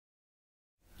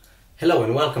Hello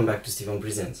and welcome back to Stephen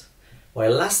Presents.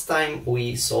 While last time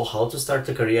we saw how to start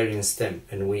a career in STEM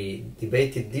and we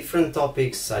debated different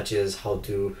topics such as how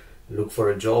to look for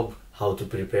a job, how to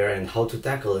prepare and how to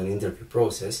tackle an interview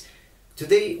process,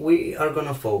 today we are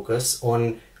gonna focus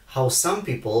on how some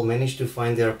people manage to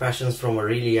find their passions from a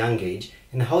really young age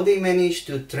and how they manage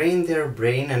to train their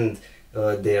brain and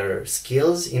their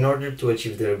skills in order to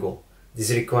achieve their goal.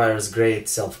 This requires great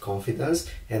self-confidence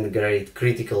and great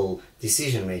critical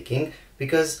decision making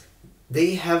because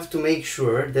they have to make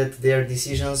sure that their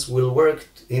decisions will work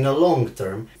in a long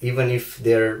term, even if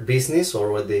their business or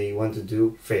what they want to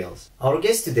do fails. Our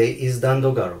guest today is Dan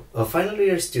Dogaru, a final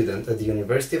year student at the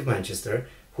University of Manchester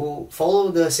who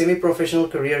followed a semi-professional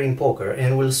career in poker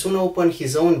and will soon open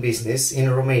his own business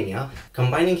in Romania,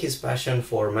 combining his passion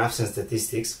for maths and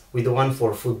statistics with the one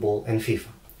for football and FIFA.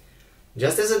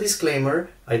 Just as a disclaimer,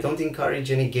 I don't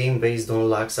encourage any game based on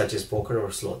luck such as poker or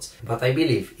slots, but I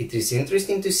believe it is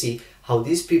interesting to see how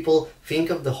these people think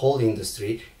of the whole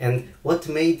industry and what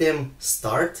made them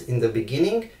start in the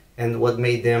beginning and what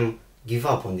made them give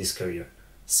up on this career.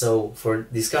 So, for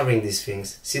discovering these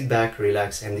things, sit back,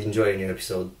 relax and enjoy a new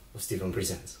episode of Stephen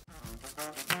Presents.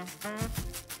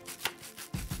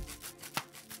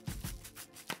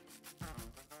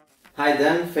 Hi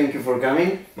Dan, thank you for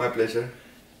coming. My pleasure.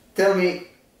 Tell me,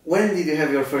 when did you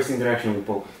have your first interaction with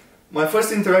poker? My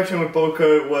first interaction with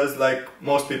poker was like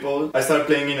most people. I started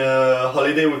playing in a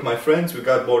holiday with my friends. We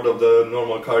got bored of the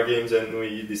normal card games and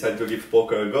we decided to give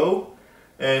poker a go.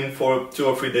 And for 2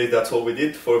 or 3 days that's all we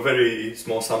did, for very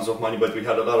small sums of money, but we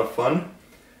had a lot of fun.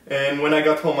 And when I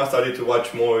got home I started to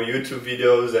watch more YouTube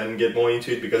videos and get more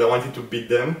into it because I wanted to beat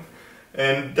them.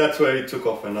 And that's where it took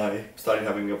off and I started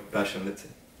having a passion, let's say.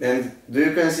 And do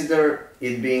you consider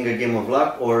it being a game of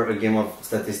luck or a game of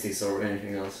statistics or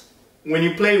anything else? When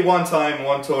you play one time,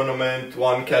 one tournament,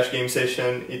 one cash game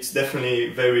session, it's definitely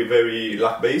very, very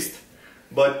luck-based.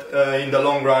 But in the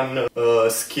long run,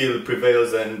 skill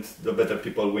prevails and the better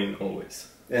people win always.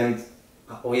 And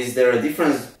is there a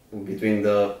difference between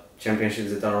the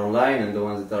championships that are online and the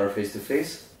ones that are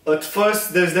face-to-face? At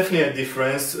first, there's definitely a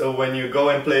difference. When you go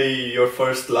and play your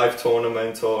first live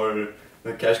tournament or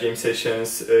cash game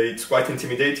sessions, it's quite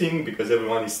intimidating because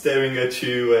everyone is staring at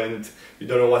you and you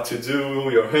don't know what to do,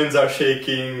 your hands are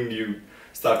shaking, you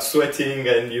start sweating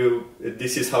and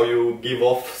this is how you give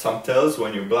off some tells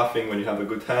when you're bluffing, when you have a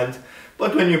good hand.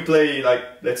 But when you play, like,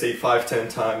 let's say 5-10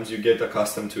 times, you get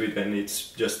accustomed to it and it's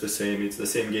just the same. It's the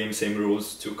same game, same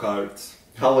rules, 2 cards.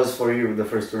 How was for you the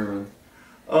first tournament?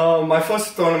 My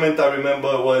first tournament I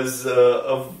remember was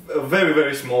a very,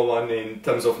 very small one in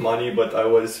terms of money, but I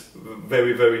was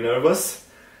very, very nervous.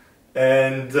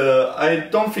 And I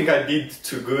don't think I did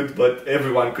too good, but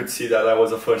everyone could see that I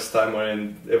was a first timer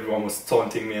and everyone was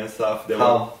taunting me and stuff. They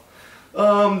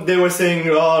were saying,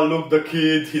 oh, look, the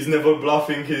kid, he's never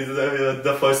bluffing, he's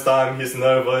the first time, he's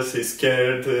nervous, he's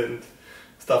scared and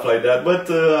stuff like that.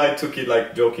 But I took it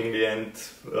like jokingly and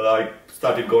I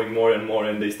started going more and more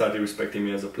and they started respecting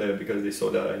me as a player because they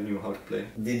saw that I knew how to play.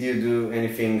 Did you do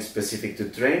anything specific to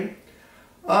train?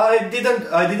 I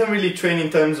didn't really train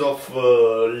in terms of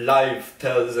live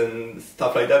tells and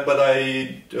stuff like that, but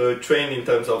I trained in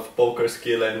terms of poker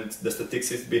skill and the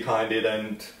statistics behind it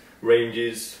and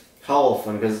ranges. How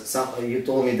often? Because you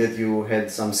told me that you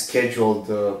had some scheduled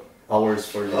hours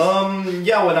for this.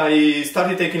 Yeah, when I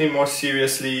started taking it more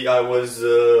seriously, I was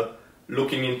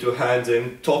looking into hands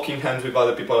and talking hands with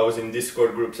other people. I was in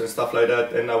Discord groups and stuff like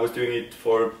that, and I was doing it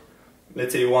for,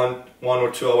 let's say, one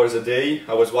or 2 hours a day.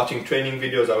 I was watching training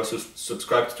videos. I was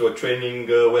subscribed to a training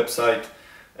website,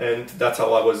 and that's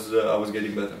how I was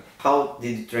getting better. How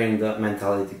did you train the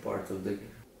mentality part of the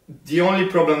game? The only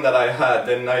problem that I had,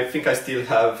 and I think I still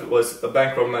have, was a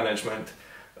bankroll management.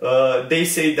 They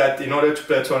say that in order to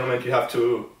play a tournament you have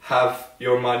to have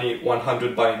your money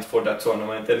 100 buy-ins for that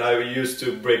tournament, and I used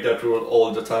to break that rule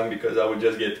all the time because I would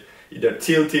just get either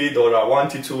tilted or I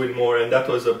wanted to win more, and that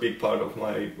was a big part of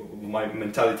my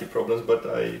mentality problems, but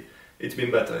it's been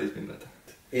better.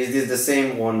 Is this the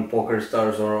same on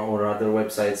PokerStars or other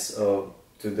websites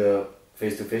to the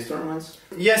face-to-face tournaments?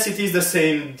 Yes, it is the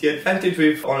same. The advantage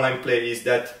with online play is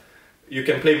that you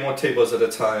can play more tables at a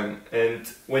time, and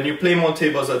when you play more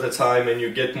tables at a time and you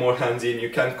get more hands in, you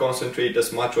can't concentrate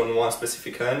as much on one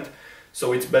specific hand,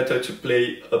 so it's better to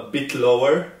play a bit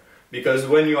lower, because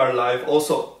when you are live,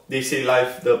 also they say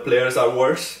live the players are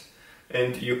worse,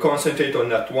 and you concentrate on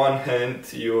that one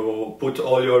hand, you put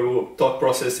all your thought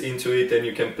process into it and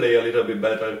you can play a little bit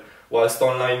better, whilst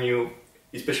online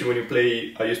especially when you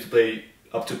play, I used to play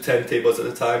up to 10 tables at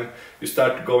a time, you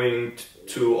start going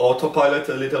to autopilot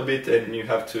a little bit and you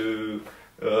have to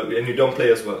and you don't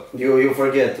play as well. You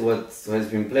forget what has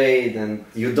been played, and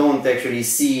you don't actually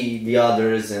see the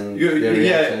others and their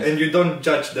reactions. And you don't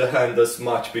judge the hand as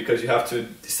much because you have to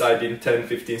decide in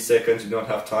 10-15 seconds. You don't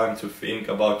have time to think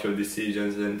about your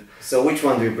decisions. And so which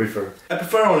one do you prefer? I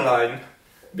prefer online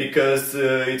because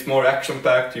it's more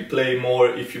action-packed. You play more.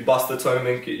 If you bust a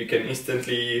tournament, you can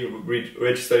instantly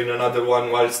register in another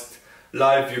one, whilst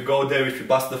live, you go there, if you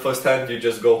bust the first hand, you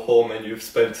just go home and you've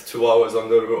spent 2 hours on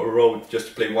the road just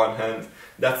to play one hand.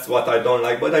 That's what I don't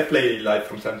like, but I play live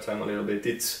from time to time a little bit.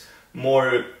 It's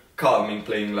more calming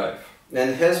playing live.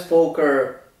 And has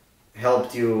poker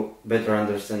helped you better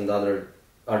understand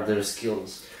other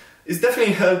skills? It's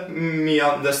definitely helped me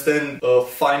understand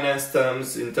finance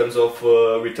terms in terms of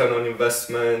return on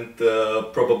investment,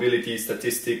 probability,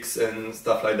 statistics and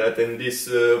stuff like that. And this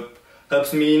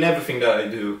helps me in everything that I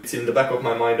do. It's in the back of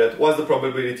my mind that what's the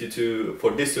probability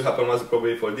for this to happen, what's the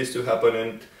probability for this to happen,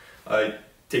 and I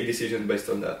take decisions based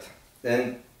on that.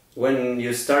 And when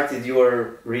you started, you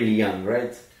were really young,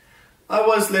 right? I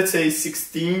was, let's say,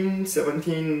 16,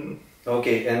 17.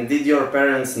 Okay, and did your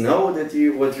parents know that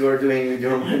what you were doing with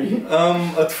your money?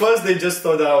 At first they just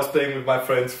thought that I was playing with my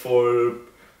friends for,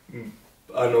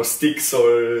 I don't know, sticks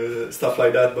or stuff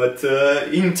like that, but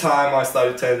in time I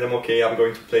started telling them, okay, I'm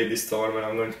going to play this tournament,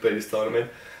 I'm going to play this tournament.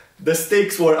 The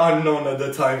stakes were unknown at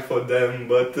the time for them,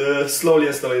 but slowly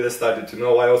and slowly they started to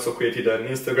know. I also created an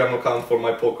Instagram account for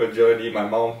my poker journey. My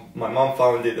mom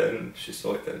found it and she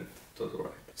saw it and it was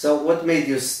alright. So what made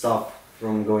you stop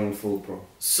from going full pro?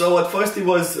 So at first it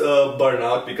was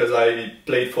burnout because I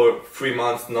played for 3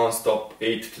 months non-stop,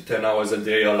 8 to 10 hours a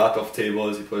day, a lot of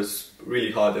tables. It was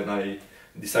really hard and I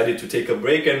decided to take a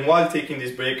break, and while taking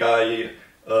this break I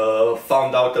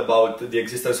found out about the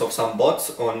existence of some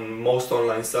bots on most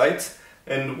online sites,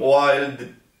 and while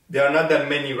there are not that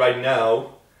many right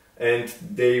now and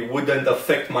they wouldn't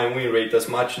affect my win rate as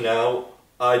much now,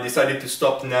 I decided to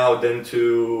stop now than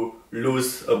to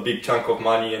lose a big chunk of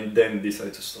money and then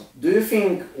decide to stop. Do you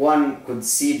think one could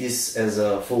see this as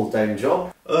a full-time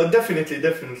job?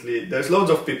 Definitely. There's loads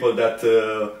of people that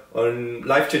earn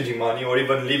life-changing money or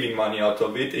even leaving money out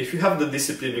of it. If you have the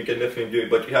discipline, you can definitely do it,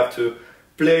 but you have to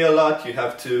play a lot, you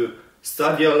have to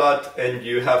study a lot, and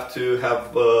you have to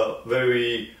have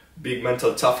very big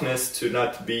mental toughness to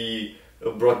not be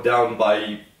brought down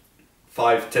by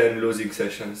 5-10 losing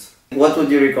sessions. What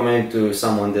would you recommend to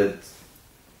someone that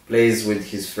plays with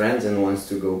his friends and wants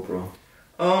to go pro?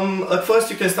 At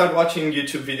first you can start watching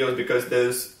YouTube videos because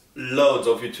there's loads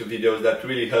of YouTube videos that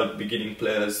really help beginning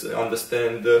players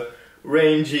understand the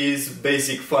ranges,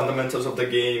 basic fundamentals of the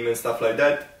game and stuff like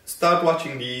that. Start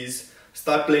watching these,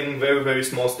 start playing very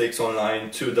small stakes online,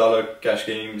 $2 cash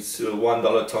games,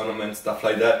 $1 tournaments, stuff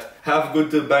like that. Have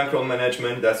good bankroll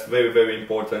management, that's very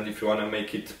important if you want to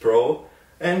make it pro.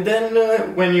 And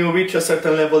then when you reach a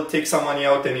certain level, take some money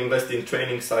out and invest in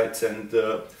training sites and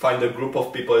find a group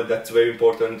of people that's very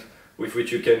important with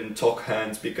which you can talk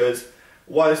hands, because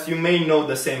whilst you may know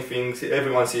the same things,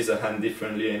 everyone sees a hand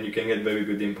differently and you can get very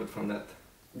good input from that.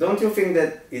 Don't you think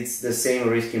that it's the same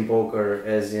risk in poker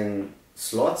as in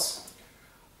slots?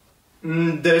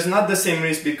 There's not the same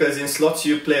risk because in slots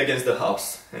you play against the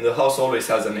house and the house always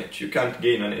has an edge. You can't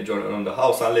gain an edge on the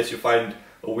house unless you find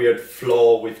a weird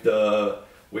flaw with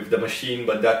the machine,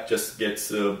 but that just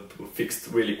gets fixed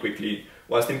really quickly.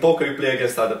 Whilst in poker you play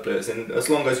against other players, and as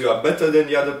long as you are better than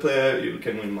the other player, you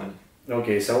can win money.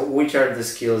 Okay, so which are the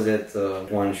skills that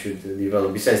one should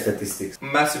develop besides statistics?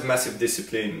 Massive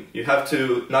discipline. You have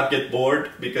to not get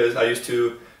bored, because I used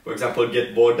to, for example,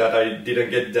 get bored that I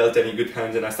didn't get dealt any good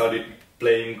hands and I started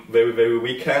playing very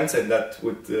weak hands, and that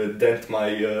would dent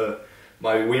my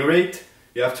win rate.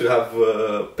 You have to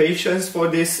have patience for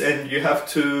this, and you have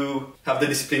to have the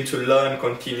discipline to learn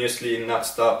continuously and not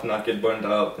stop, not get burned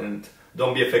out, and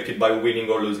don't be affected by winning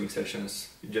or losing sessions.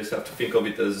 You just have to think of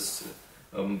it as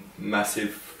a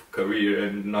massive career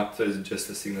and not as just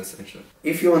a single session.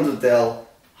 If you want to tell,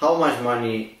 how much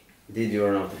money did you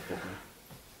earn out of poker?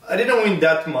 I didn't win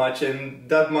that much, and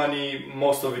that money,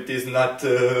 most of it is not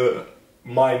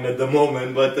mine at the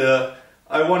moment, but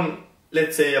I won,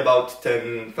 let's say, about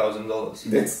 $10,000.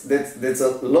 That's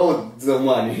a load of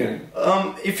money.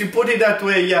 If you put it that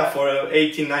way, yeah, for an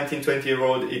 18, 19,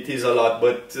 20-year-old it is a lot,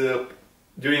 but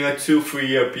during a 2-3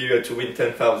 year period to win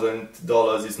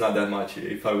 $10,000 is not that much.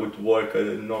 If I would work a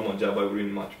normal job I would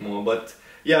win much more, but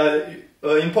yeah,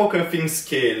 in poker things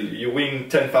scale. You win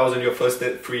 10,000 your first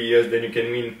 3 years, then you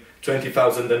can win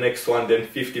 20,000 the next one, then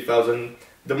 50,000.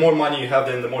 The more money you have,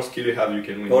 then the more skill you have, you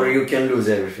can win. Or you can lose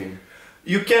everything.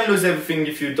 You can lose everything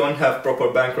if you don't have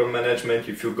proper bankroll management.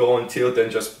 If you go on tilt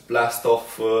and just blast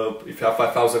off, if you have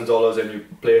 $5,000 and you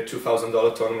play a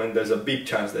 $2,000 tournament, there's a big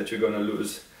chance that you're gonna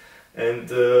lose. And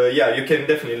yeah, you can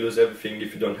definitely lose everything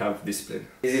if you don't have discipline.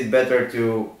 Is it better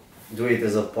to do it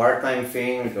as a part-time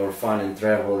thing or fun and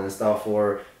travel and stuff,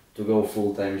 or to go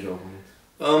full-time job on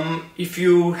it? If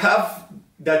you have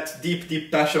that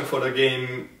deep passion for the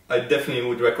game, I definitely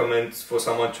would recommend for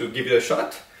someone to give it a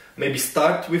shot. Maybe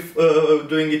start with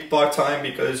doing it part-time,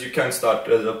 because you can't start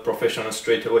as a professional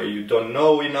straight away. You don't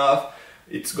know enough.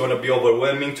 It's gonna be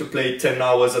overwhelming to play 10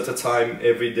 hours at a time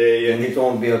every day. And it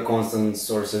won't be a constant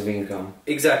source of income.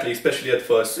 Exactly, especially at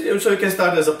first. So you can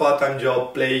start as a part-time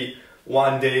job, play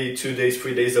 1 day, 2 days,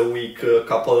 3 days a week, a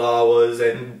couple hours,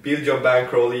 and build your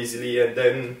bankroll easily. And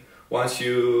then once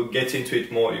you get into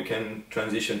it more, you can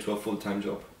transition to a full-time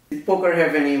job. Did poker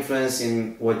have any influence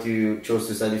in what you chose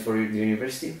to study for the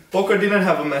university? Poker didn't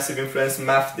have a massive influence,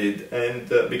 math did. And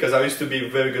because I used to be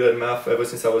very good at math ever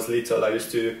since I was little, I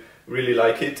used to really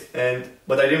like it.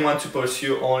 But I didn't want to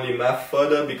pursue only math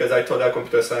further, because I thought that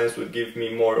computer science would give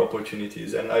me more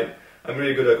opportunities. And I'm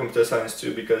really good at computer science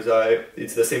too, because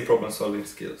it's the same problem solving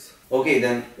skills. Okay,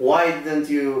 then why didn't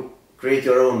you create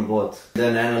your own bot,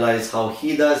 then analyze how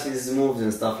he does his moves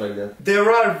and stuff like that?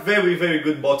 There are very, very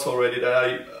good bots already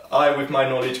that I with my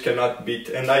knowledge cannot beat.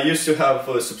 And I used to have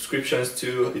subscriptions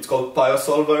to, it's called Pile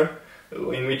Solver,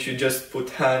 in which you just put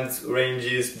hands,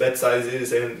 ranges, bet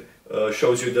sizes, and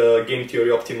shows you the game theory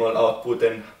optimal output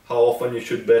and how often you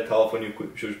should bet, how often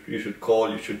you should call,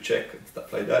 you should check, and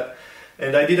stuff like that.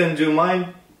 And I didn't do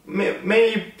mine,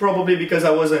 mainly probably because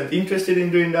I wasn't interested in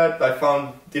doing that. I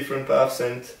found different paths,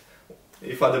 and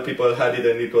if other people had it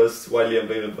and it was widely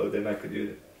available, then I could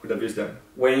have used them.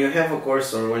 When you have a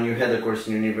course, or when you had a course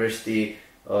in university,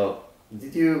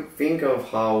 did you think of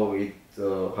how it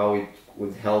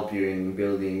would help you in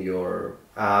building your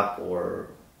app or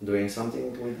doing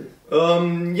something with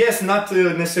it? Yes, not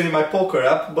necessarily my poker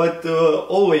app, but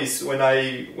always when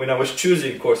I was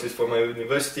choosing courses for my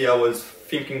university, I was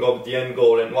thinking of the end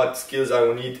goal and what skills I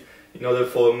would need in order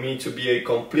for me to be a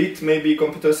complete, maybe,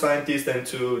 computer scientist and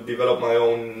to develop my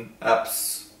own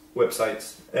apps,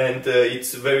 websites. And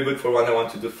it's very good for what I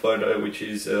want to do further, which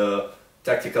is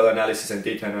tactical analysis and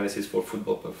data analysis for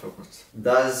football performance.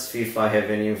 Does FIFA have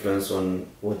any influence on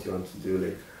what you want to do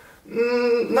later?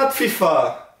 Not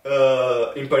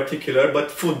FIFA in particular,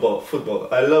 but football.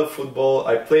 I love football.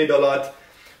 I played a lot.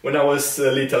 When I was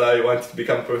little, I wanted to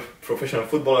become a professional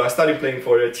footballer. I started playing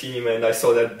for a team, and I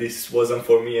saw that this wasn't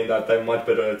for me and that I'm much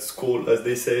better at school, as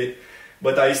they say.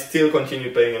 But I still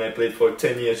continued playing, and I played for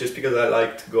 10 years just because I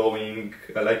liked going,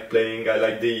 I liked playing, I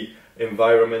liked the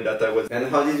environment that I was. And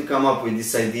how did you come up with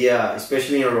this idea,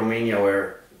 especially in Romania,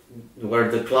 where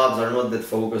the clubs are not that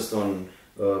focused on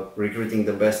recruiting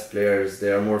the best players,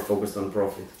 they are more focused on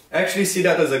profit? I actually see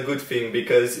that as a good thing,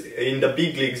 because in the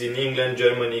big leagues in England,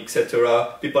 Germany,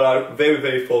 etc., people are very,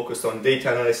 very focused on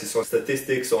data analysis, on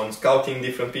statistics, on scouting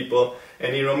different people.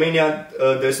 And in Romania,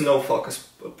 there's no focus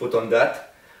put on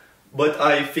that. But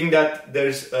I think that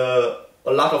there's a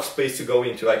lot of space to go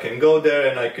into. I can go there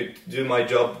and I could do my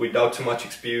job without too much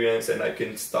experience, and I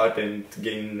can start and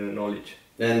gain knowledge.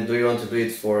 And do you want to do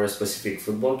it for a specific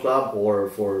football club or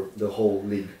for the whole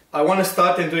league? I want to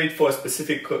start and do it for a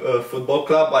specific football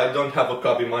club. I don't have a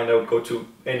club in mind. I would go to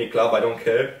any club, I don't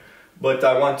care. But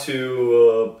I want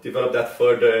to develop that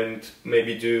further and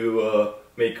maybe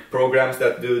make programs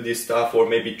that do this stuff, or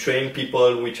maybe train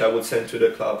people which I would send to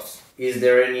the clubs. Is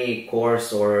there any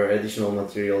course or additional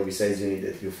material besides uni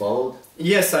that you followed?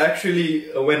 Yes, I actually,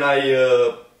 when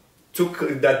I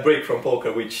took that break from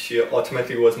poker, which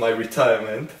ultimately was my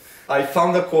retirement, I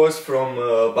found a course from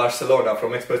Barcelona,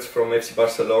 from experts from FC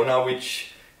Barcelona,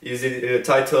 which is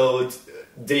titled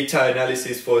Data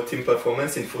Analysis for Team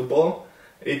Performance in Football.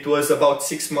 It was about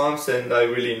 6 months, and I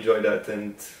really enjoyed that.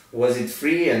 And was it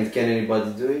free, and can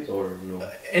anybody do it or no?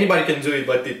 Anybody can do it,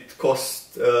 but it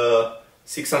cost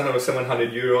 600 or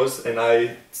 700 euros, and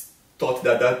I thought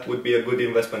that would be a good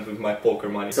investment with my poker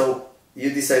money. So you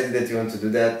decided that you want to do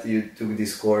that, you took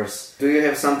this course. Do you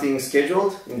have something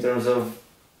scheduled in terms of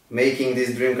making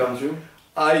this dream come true?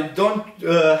 I don't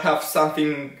have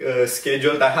something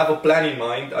scheduled. I have a plan in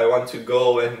mind. I want to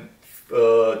go and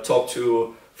talk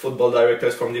to football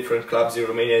directors from different clubs in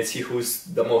Romania and see who's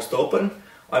the most open.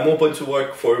 I'm open to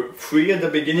work for free at the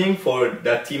beginning for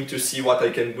that team to see what I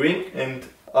can bring, and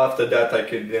after that I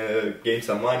could gain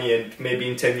some money, and maybe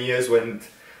in 10 years when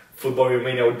football in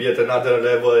Romania would be at another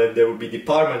level and there would be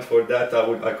departments for that,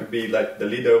 I could be like the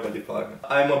leader of a department.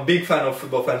 I'm a big fan of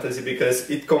football fantasy because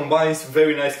it combines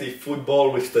very nicely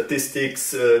football with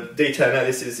statistics, data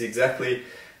analysis exactly,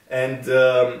 and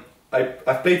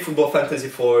I've played football fantasy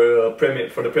for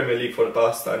the Premier League for the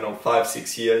past, I don't know,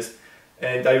 5-6 years,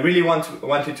 and I really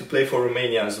wanted to play for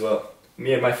Romania as well,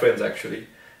 me and my friends actually.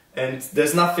 And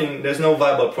there's no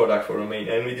viable product for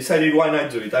Romania, and we decided why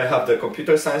not do it. I have the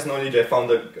computer science knowledge, I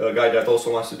found a guy that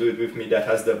also wants to do it with me that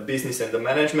has the business and the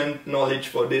management knowledge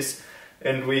for this,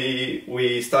 and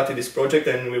we started this project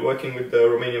and we're working with the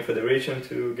Romanian Federation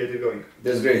to get it going.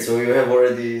 That's great, so you have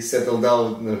already settled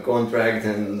down the contract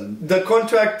and... The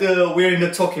contract, we're in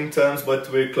the talking terms,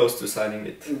 but we're close to signing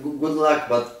it. Good luck,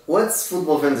 but what's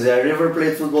football fantasy? I never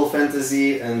played football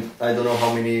fantasy and I don't know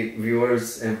how many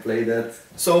viewers have played that.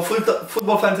 So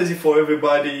football fantasy, for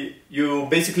everybody, you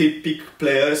basically pick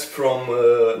players from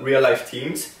real life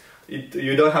teams.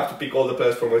 You don't have to pick all the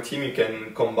players from a team, you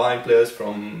can combine players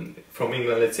from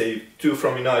England, let's say 2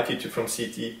 from United, 2 from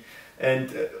City, and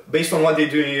based on what they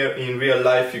do in real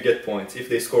life you get points. If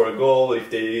they score a goal, if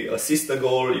they assist a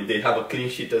goal, if they have a clean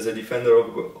sheet as a defender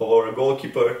or a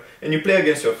goalkeeper, and you play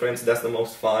against your friends, that's the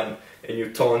most fun, and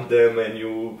you taunt them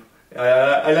and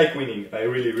I like winning, I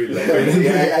really like winning.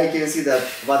 Yeah, I can see that,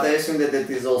 but I assume that it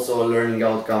is also a learning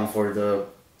outcome for the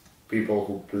people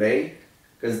who play,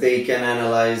 because they can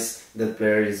analyze that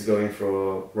player is going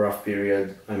through a rough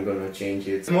period, I'm gonna change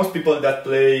it. Most people that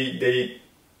play, they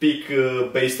pick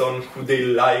based on who they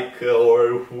like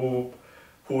or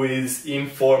who is in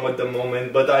form at the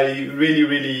moment, but I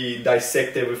really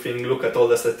dissect everything, look at all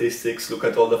the statistics, look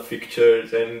at all the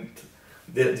fixtures, and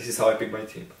this is how I pick my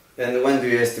team. And when do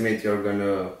you estimate you're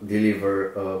gonna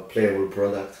deliver a playable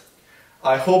product?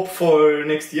 I hope for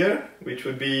next year, which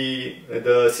would be,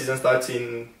 the season starts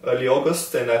in early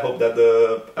August, and I hope that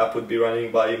the app would be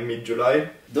running by mid-July.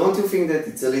 Don't you think that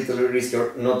it's a little risk,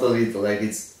 or not a little, like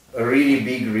it's a really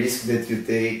big risk that you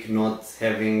take not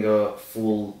having a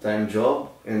full-time job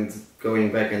and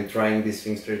going back and trying these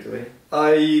things straight away?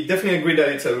 I definitely agree that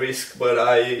it's a risk, but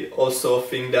I also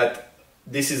think that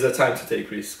this is the time to take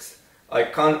risks.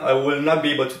 I will not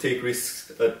be able to take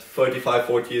risks at 35,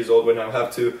 40 years old when I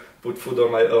have to put food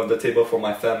on the table for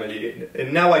my family.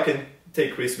 And now I can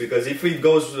take risks because if it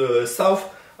goes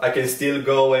south, I can still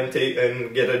go and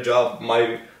get a job.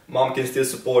 My mom can still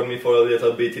support me for a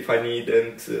little bit if I need,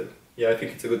 and yeah, I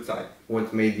think it's a good time.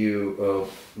 What made you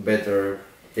better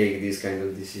take these kind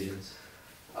of decisions?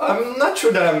 I'm not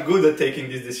sure that I'm good at taking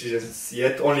these decisions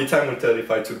yet. Only time will tell if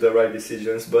I took the right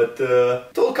decisions, but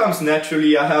it all comes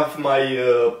naturally. I have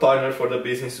my partner for the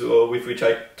business with which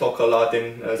I talk a lot,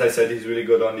 and as I said, he's really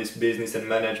good on this business and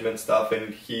management stuff,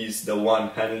 and he's the one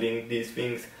handling these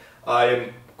things. I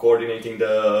am coordinating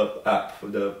the app,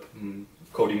 the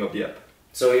coding of the app.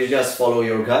 So you just follow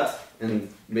your gut?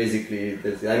 And basically,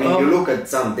 that's it. I mean, you look at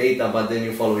some data, but then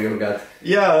you follow your gut.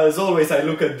 Yeah, as always, I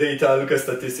look at data, I look at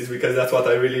statistics because that's what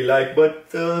I really like. But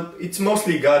it's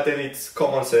mostly gut and it's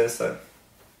common sense.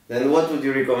 Then what would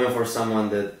you recommend for someone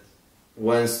that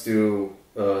wants to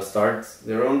start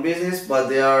their own business, but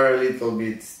they are a little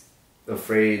bit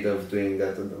afraid of doing that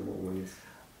at the moment?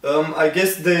 I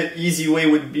guess the easy way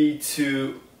would be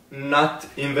to not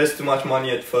invest too much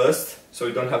money at first, so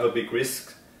you don't have a big risk.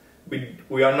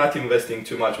 We are not investing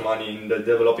too much money in the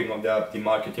developing of the app, the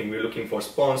marketing. We're looking for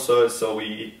sponsors, so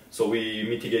we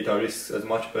mitigate our risks as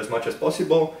much as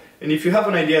possible. And if you have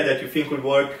an idea that you think would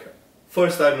work,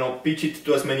 first, I don't know, pitch it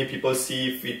to as many people,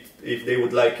 see if they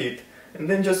would like it, and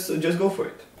then just go for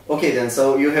it. Okay, then,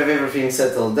 so you have everything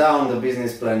settled down, the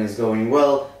business plan is going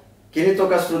well. Can you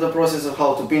talk us through the process of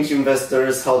how to pitch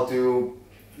investors, how to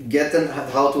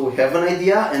how to have an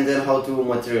idea, and then how to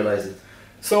materialize it?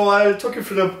 So I'll talk you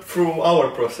through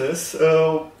our process.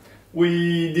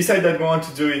 We decided that we want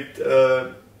to do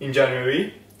it in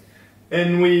January,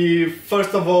 and we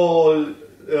first of all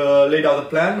laid out a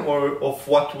plan of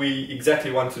what we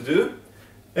exactly want to do,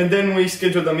 and then we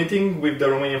scheduled a meeting with the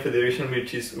Romanian Federation,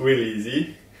 which is really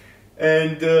easy.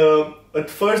 And at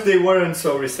first they weren't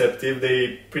so receptive,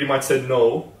 they pretty much said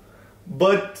no,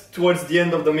 but towards the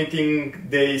end of the meeting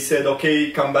they said, okay,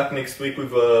 come back next week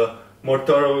with a more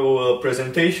thorough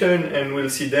presentation, and we'll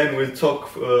see then, we'll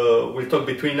talk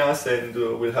between us, and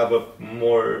we'll have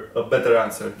a better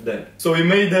answer then. So we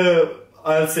made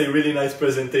I'll say, really nice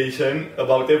presentation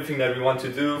about everything that we want to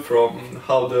do, from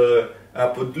how the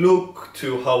app would look,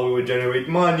 to how we would generate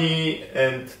money,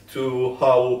 and to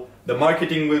how the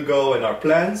marketing will go and our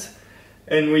plans.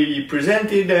 And we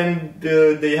presented, and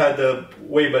they had a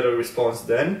way better response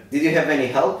then. Did you have any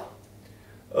help?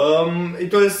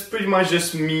 It was pretty much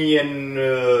just me and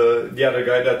the other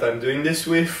guy that I'm doing this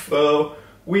with.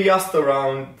 We asked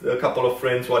around a couple of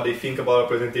friends what they think about our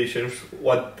presentations,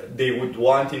 what they would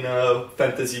want in a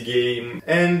fantasy game,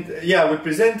 and yeah, we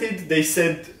presented. They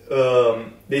said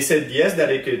yes, that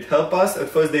they could help us. At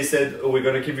first, they said, oh, we're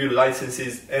gonna give you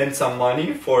licenses and some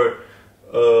money for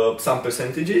some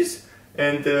percentages,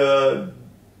 and the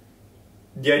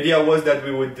idea was that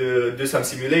we would do some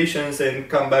simulations and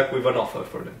come back with an offer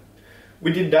for them.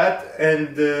 We did that,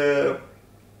 and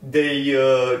they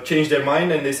changed their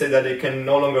mind, and they said that they can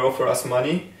no longer offer us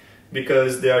money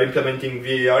because they are implementing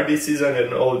VAR this season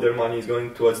and all their money is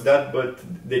going towards that, but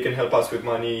they can help us with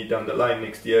money down the line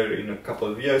next year, in a couple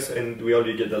of years, and we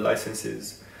already get the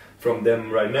licenses from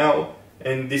them right now.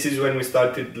 And this is when we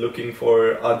started looking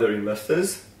for other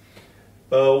investors.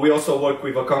 We also work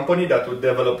with a company that would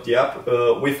develop the app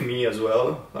with me as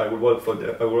well. I would work for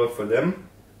them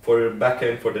for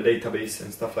backend, for the database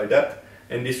and stuff like that.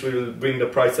 And this will bring the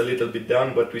price a little bit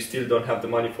down, but we still don't have the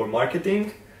money for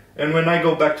marketing. And when I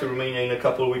go back to Romania in a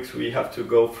couple of weeks, we have to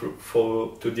go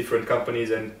to different companies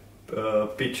and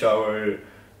pitch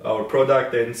our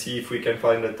product and see if we can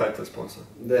find a title sponsor.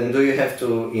 Then do you have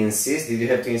to insist? Did you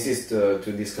have to insist to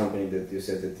this company that you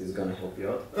said that is going to help you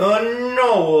out?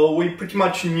 No, we pretty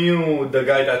much knew the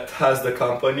guy that has the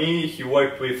company. He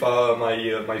worked with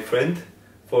my friend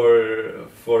for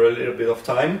a little bit of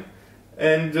time,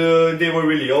 and they were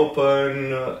really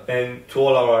open and to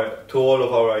all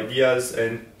of our ideas,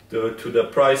 and to the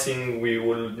pricing we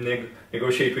will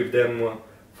negotiate with them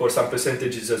for some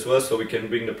percentages as well, so we can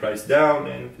bring the price down,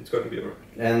 and it's going to be alright.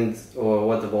 And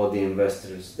what about the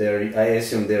investors? There, I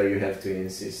assume there you have to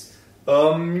insist.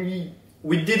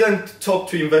 We didn't talk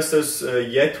to investors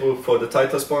yet for the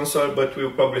title sponsor, but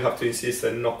we'll probably have to insist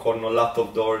and knock on a lot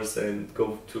of doors and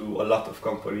go to a lot of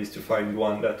companies to find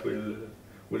one that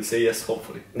will say yes,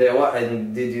 hopefully. Yeah,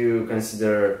 and did you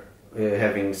consider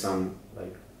having some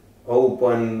like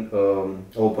open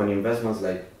investments,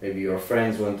 like maybe your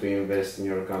friends want to invest in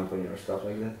your company or stuff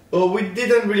like that? We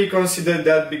didn't really consider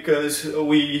that because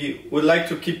we would like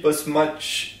to keep as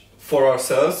much for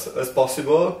ourselves as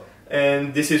possible,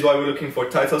 and this is why we're looking for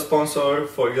title sponsor.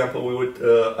 For example, we would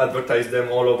advertise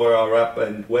them all over our app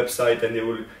and website, and they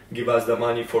will give us the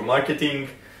money for marketing,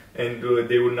 and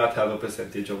they will not have a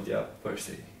percentage of the app per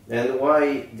se. And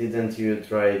why didn't you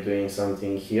try doing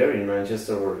something here in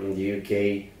Manchester or in the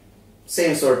UK?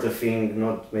 Same sort of thing,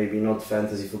 maybe not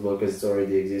fantasy football because it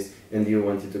already exists, and you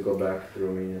wanted to go back to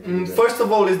Romania. First of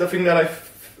all, is the thing that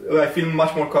I feel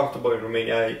much more comfortable in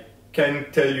Romania. I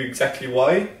can't tell you exactly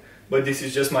why, but this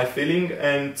is just my feeling.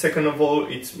 And second of all,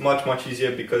 it's much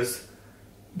easier because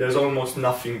there's almost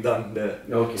nothing done there.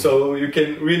 Okay. So you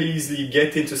can really easily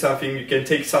get into something. You can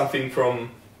take something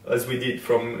from, as we did,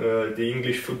 from the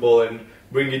English football and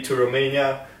bring it to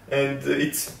Romania, and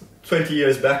it's 20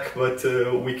 years back, but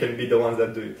we can be the ones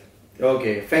that do it.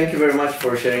 Okay, thank you very much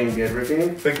for sharing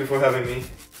everything. Thank you for having me.